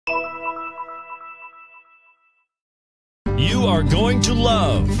You are going to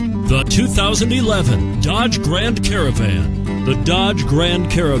love the 2011 Dodge Grand Caravan. The Dodge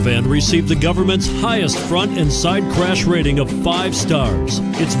Grand Caravan received the government's highest front and side crash rating of 5 stars.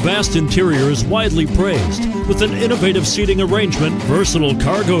 Its vast interior is widely praised, with an innovative seating arrangement, versatile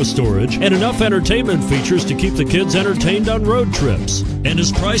cargo storage, and enough entertainment features to keep the kids entertained on road trips, and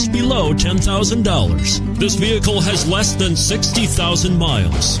is priced below $10,000. This vehicle has less than 60,000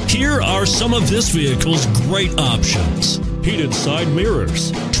 miles. Here are some of this vehicle's great options: heated side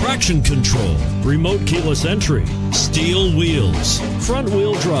mirrors, traction control, remote keyless entry, steel wheels, front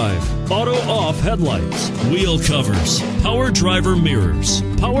wheel drive, auto off headlights, wheel covers, power driver mirrors,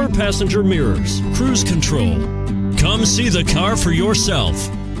 power passenger mirrors, cruise control. Come see the car for yourself.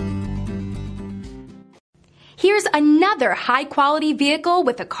 Here's another high-quality vehicle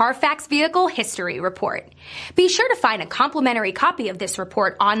with a CARFAX Vehicle History Report. Be sure to find a complimentary copy of this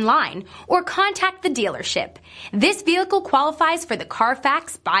report online or contact the dealership. This vehicle qualifies for the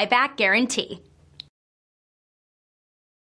CARFAX Buyback Guarantee.